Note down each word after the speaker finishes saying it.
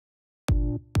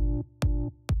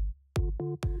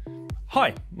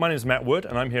Hi, my name is Matt Wood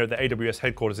and I'm here at the AWS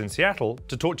headquarters in Seattle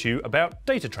to talk to you about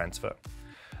data transfer.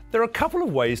 There are a couple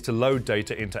of ways to load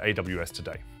data into AWS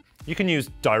today. You can use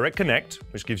Direct Connect,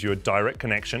 which gives you a direct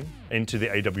connection into the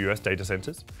AWS data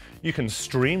centers. You can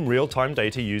stream real-time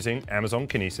data using Amazon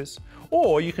Kinesis,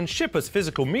 or you can ship us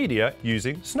physical media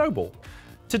using Snowball.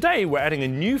 Today, we're adding a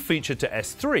new feature to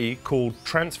S3 called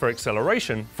Transfer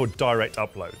Acceleration for direct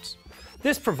uploads.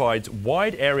 This provides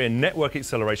wide area network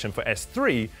acceleration for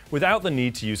S3 without the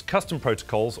need to use custom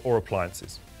protocols or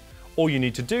appliances. All you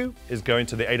need to do is go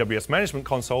into the AWS Management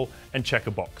Console and check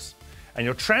a box. And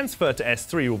your transfer to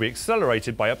S3 will be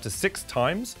accelerated by up to 6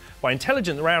 times by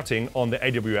intelligent routing on the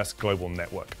AWS Global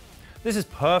Network. This is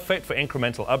perfect for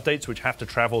incremental updates which have to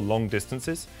travel long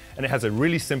distances, and it has a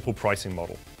really simple pricing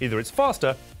model. Either it's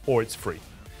faster or it's free.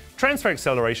 Transfer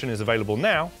acceleration is available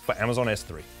now for Amazon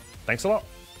S3. Thanks a lot.